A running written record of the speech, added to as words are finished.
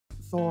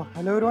So,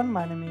 hello everyone,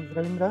 my name is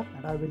Ravindra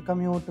and I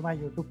welcome you to my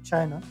YouTube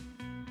channel.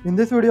 In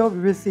this video, we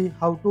will see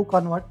how to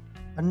convert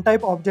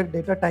untyped object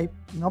data type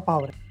in a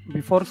Power.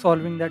 Before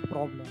solving that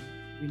problem,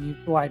 we need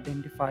to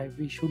identify,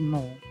 we should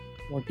know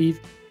what is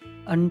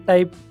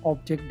untyped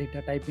object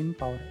data type in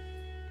Power.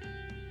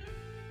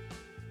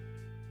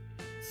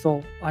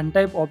 So,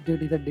 untyped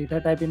object is a data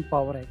type in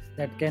PowerX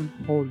that can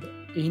hold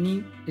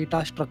any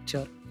data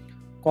structure,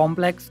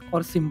 complex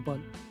or simple.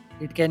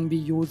 It can be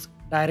used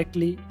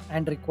directly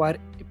and require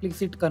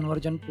explicit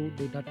conversion to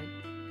data type.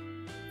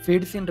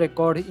 Feeds in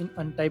record in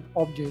untyped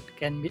object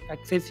can be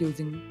accessed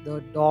using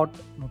the dot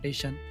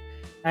notation,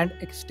 and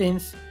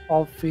extents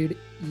of feed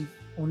is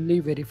only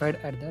verified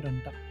at the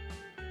runtime.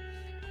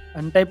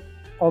 Untyped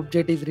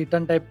object is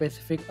return type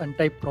specific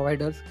untyped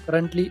providers.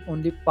 Currently,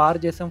 only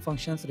ParseJSON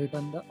functions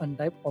return the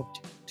untyped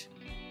object.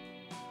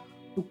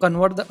 To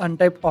convert the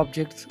untyped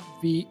objects,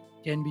 we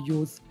can be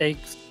use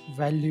text,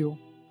 value,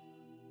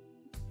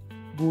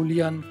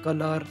 boolean,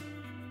 color,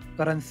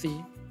 currency.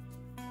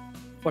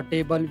 For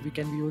table, we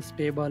can use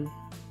table.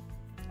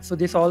 So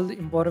this all the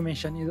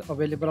information is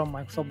available on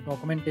Microsoft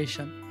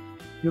documentation.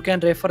 You can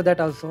refer that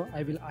also.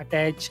 I will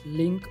attach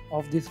link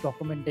of this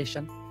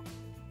documentation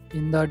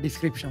in the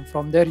description.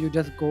 From there, you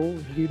just go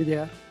read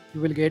there.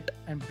 You will get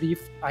a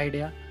brief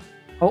idea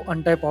how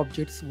untyped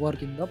objects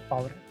work in the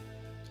Power.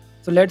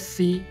 So let's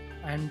see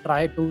and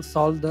try to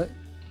solve the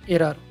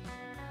error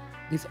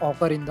this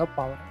occur in the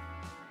Power.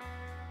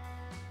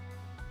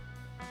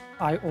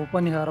 I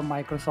open here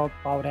Microsoft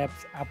Power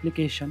Apps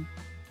application.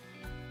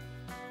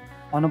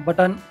 On a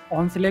button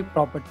on select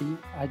property,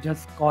 I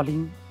just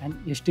calling an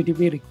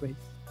HTTP request.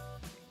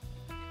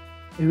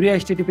 Every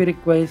HTTP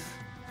request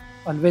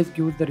always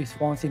gives the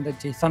response in the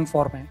JSON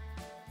format.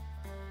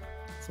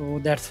 So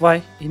that's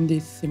why in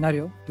this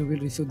scenario, you will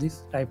receive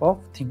this type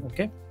of thing.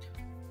 Okay.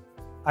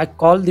 I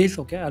call this,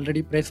 okay, I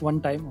already press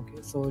one time.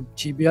 Okay. So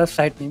GBR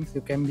site names,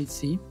 you can be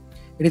see.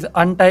 It is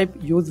untype,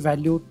 use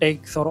value,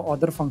 text or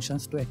other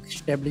functions to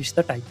establish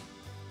the type.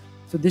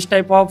 So this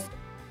type of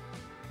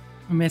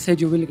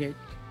message you will get.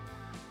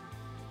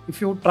 If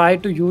you try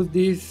to use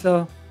this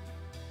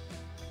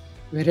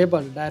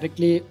variable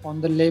directly on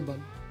the label,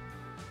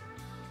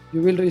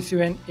 you will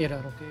receive an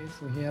error. Okay,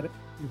 so here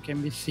you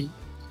can be see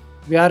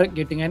we are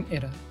getting an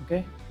error.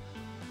 Okay,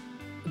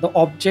 the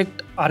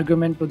object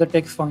argument to the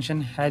text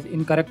function has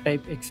incorrect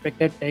type.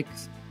 Expected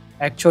text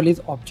actual is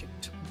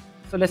object.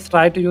 So let's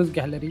try to use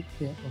gallery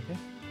here. Okay,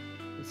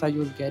 so I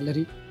use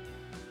gallery,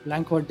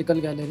 blank vertical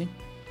gallery.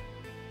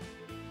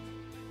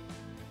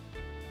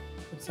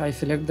 So I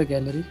select the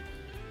gallery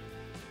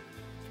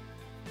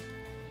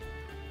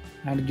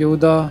and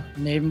give the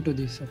name to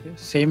this. Okay,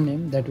 same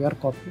name that we are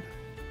copied.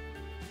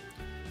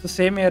 So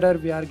same error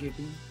we are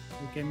getting.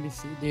 You can be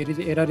see there is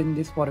error in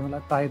this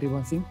formula. Try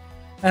reversing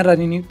and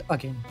running it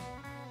again.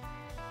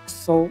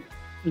 So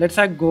let's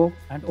go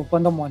and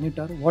open the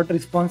monitor. What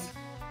response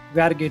we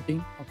are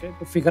getting? Okay,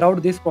 to figure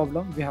out this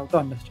problem, we have to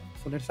understand.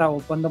 So let's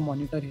open the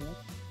monitor here.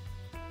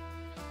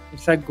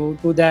 Let's go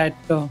to that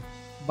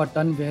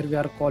button where we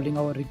are calling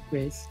our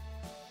request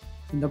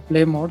in the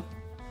play mode.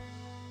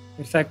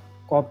 Let's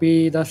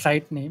copy the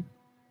site name,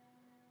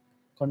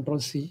 Control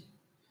C,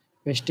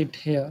 paste it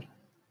here.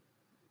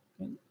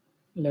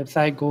 Let's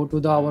go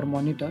to our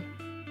monitor,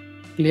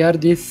 clear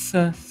this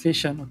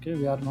session. Okay,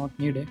 we are not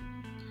needed,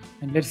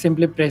 and let's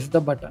simply press the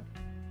button.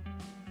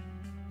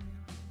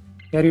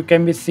 Here you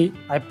can be see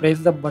I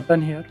press the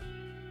button here.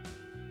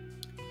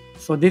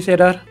 So this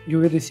error you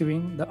will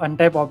receiving the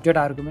untyped object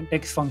argument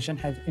text function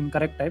has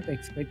incorrect type.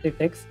 Expected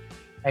text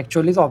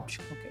actual is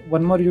object. Okay,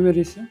 one more you will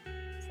receive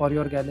for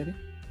your gallery.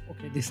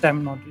 Okay, this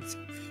time not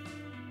receive.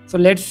 So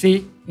let's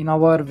see in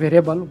our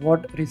variable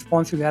what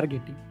response we are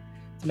getting.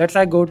 So let's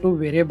go to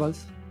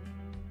variables.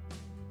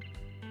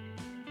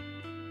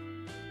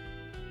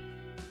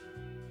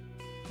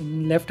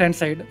 In left hand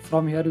side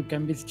from here you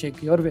can be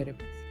check your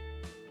variables.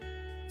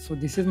 So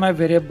this is my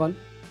variable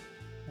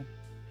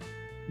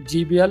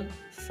GBL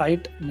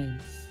site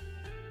names.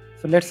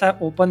 So let's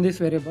open this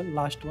variable,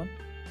 last one.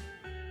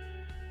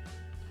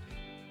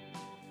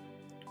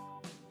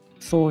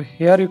 So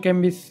here you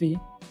can be see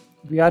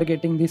we are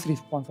getting this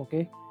response.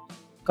 Okay,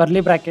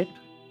 curly bracket.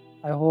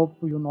 I hope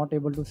you're not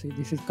able to see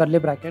this is curly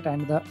bracket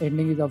and the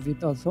ending is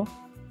with also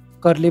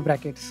curly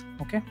brackets.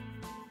 Okay,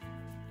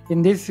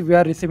 in this we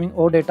are receiving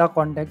O data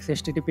context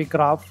HTTP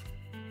graph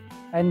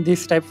and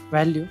this type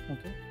value.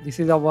 Okay, this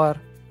is our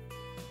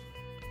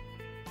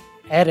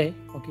array.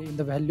 Okay, in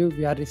the value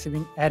we are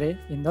receiving array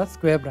in the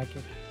square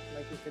bracket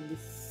like you can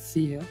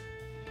see here.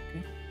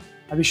 Okay,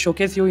 I will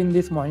showcase you in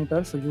this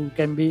monitor so you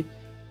can be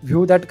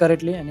view that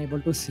correctly and able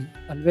to see.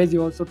 Always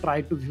you also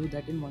try to view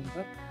that in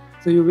monitor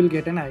so you will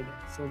get an idea.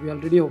 So we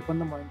already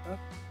opened the monitor.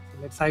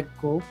 So let's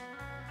go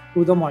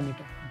to the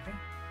monitor. Okay,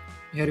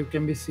 here you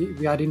can be see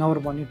we are in our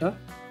monitor.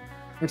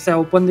 Let's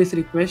open this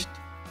request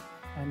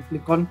and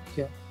click on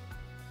here.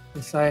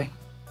 Let's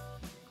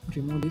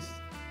remove this.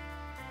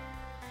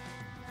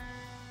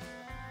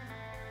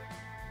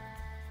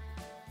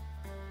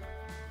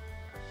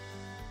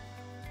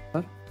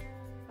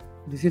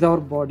 This is our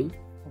body.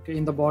 Okay,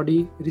 in the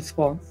body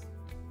response,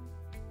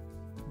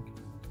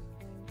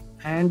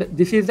 and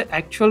this is the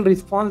actual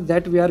response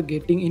that we are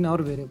getting in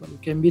our variable. You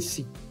can be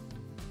see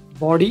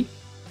body.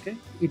 Okay,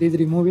 it is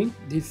removing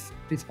this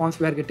response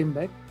we are getting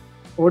back.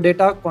 O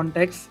data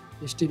context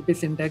HTTP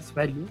syntax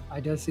value. I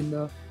just in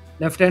the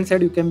left hand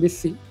side you can be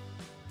see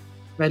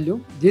value.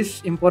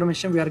 This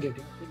information we are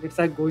getting. Okay, let's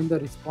I go in the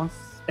response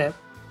tab.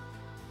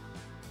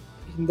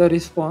 In the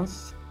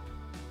response,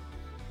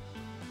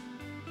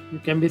 you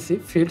can be see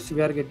fields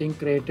we are getting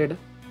created.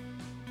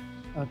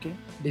 Okay,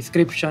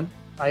 description,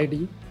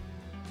 ID,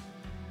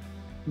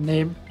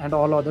 name, and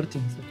all other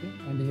things. Okay,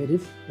 and here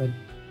is value.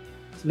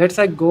 So let's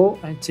I go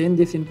and change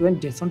this into a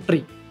JSON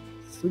tree.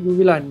 So you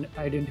will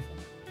identify.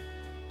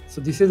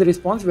 So this is the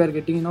response we are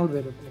getting in our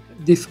variable.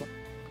 Okay, this one.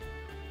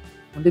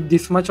 Only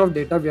this much of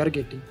data we are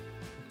getting.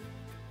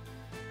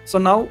 So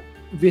now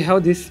we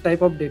have this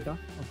type of data.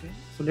 Okay,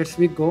 so let's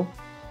we go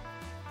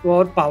to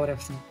our Power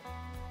Apps now.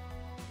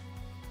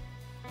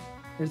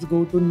 Let's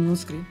go to new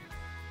screen.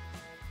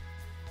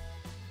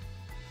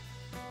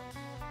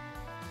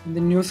 In the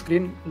new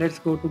screen, let's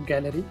go to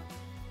gallery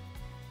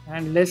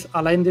and let's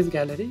align this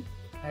gallery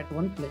at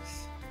one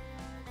place.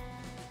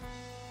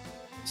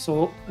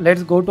 So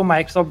let's go to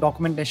Microsoft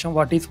documentation.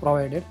 What is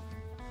provided?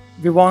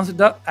 We want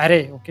the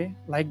array. Okay,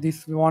 like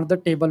this. We want the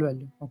table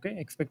value. Okay,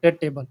 expected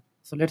table.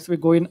 So let's we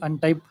go in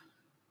untype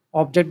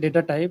object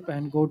data type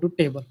and go to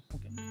table.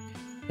 Okay,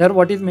 here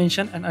what is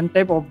mentioned, an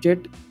untyped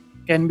object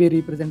can be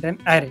represented an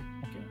array.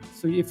 Okay,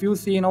 so if you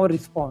see in our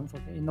response,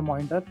 okay, in the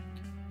monitor,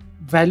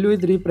 value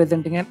is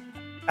representing an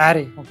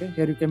array. Okay,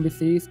 here you can be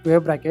see square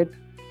bracket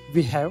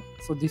we have.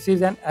 So this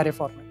is an array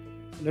format.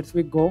 So let's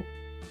we go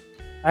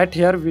at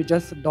here we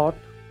just dot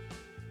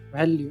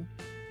value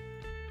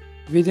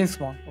within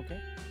small. Okay,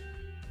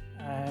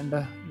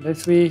 and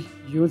let's we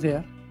use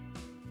here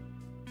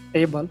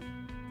table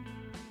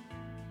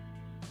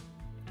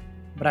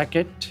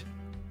bracket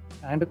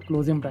and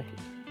closing bracket.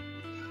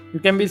 You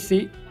can be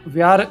see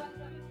we are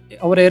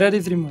our error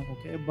is removed.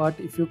 Okay, but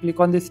if you click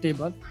on this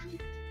table,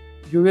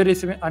 you will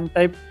receive an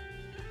untyped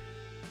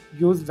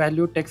use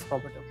value text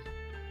property.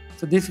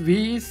 So this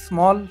v is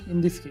small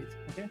in this case.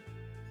 Okay,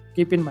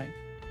 keep in mind.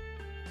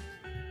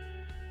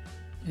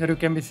 Here you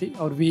can be see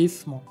our v is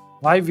small.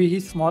 Why v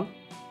is small?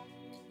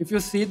 If you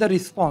see the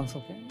response,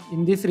 okay,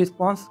 in this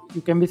response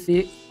you can be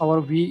see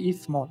our v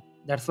is small.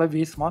 That's why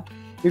v is small.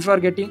 If you are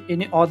getting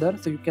any other,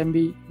 so you can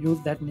be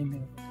use that name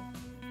here. Okay.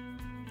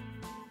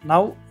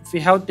 Now if we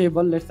have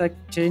table, let's like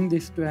change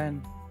this to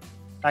an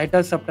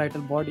title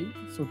subtitle body.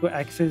 So to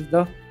access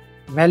the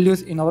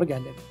values in our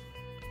gallery.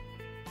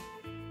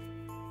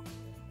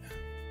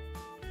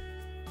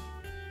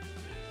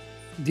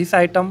 This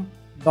item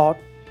dot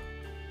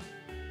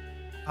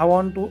I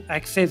want to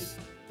access,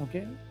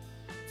 okay,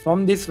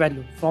 from this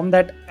value, from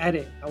that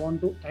array I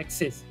want to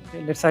access.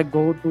 Okay, let's I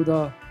go to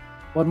the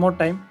one more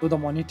time to the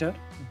monitor.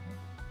 Okay,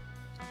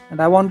 and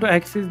I want to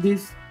access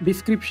this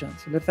description.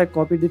 So let's I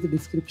copy this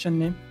description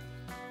name,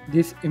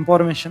 this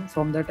information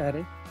from that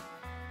array.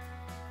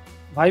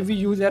 Why we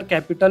use our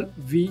capital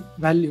V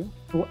value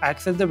to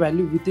access the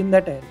value within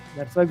that array.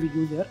 That's why we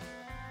use here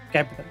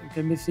capital. You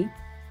can be see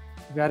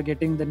we are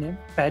getting the name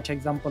patch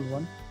example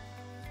 1.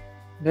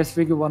 Let's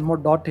give one more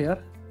dot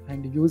here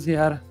and use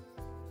here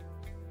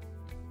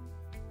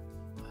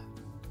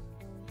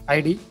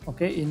ID.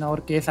 Okay, in our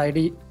case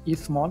ID is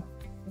small,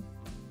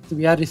 so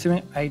we are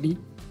receiving ID.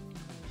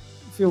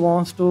 If you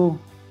want to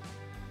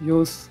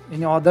use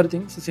any other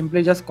thing, so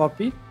simply just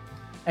copy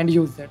and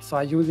use that. So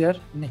I use here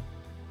name.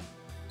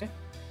 Okay,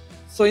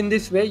 so in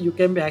this way you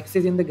can be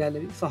accessing the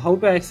gallery. So how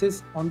to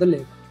access on the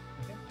label?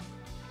 Okay,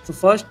 so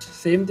first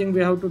same thing we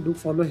have to do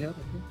follow here.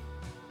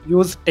 Okay,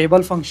 use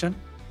table function,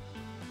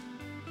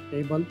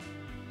 table,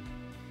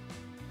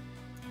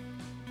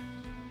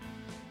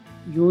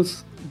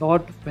 use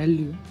dot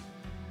value,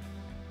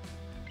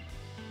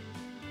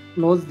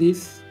 close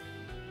this.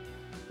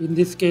 In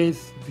this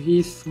case v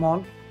is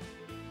small,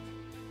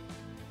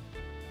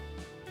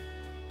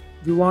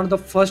 we want the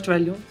first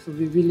value, so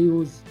we will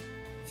use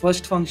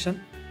first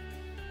function,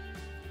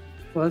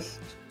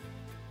 first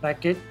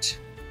bracket,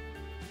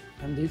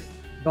 and this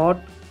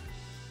dot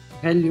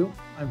value,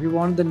 and we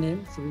want the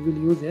name, so we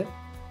will use a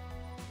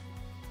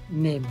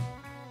name.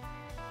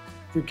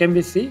 You can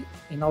be see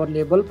in our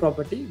label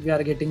property we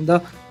are getting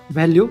the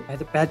value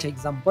as a patch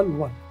example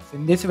 1. So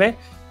in this way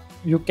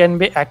you can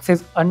be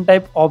access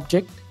untyped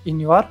object in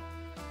your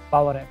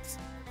Power Apps.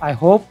 I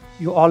hope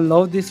you all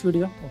love this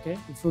video. Okay,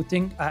 if you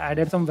think I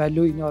added some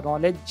value in your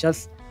knowledge,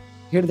 just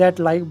hit that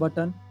like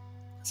button,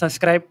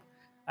 subscribe,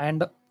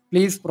 and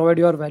please provide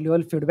your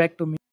valuable feedback to me.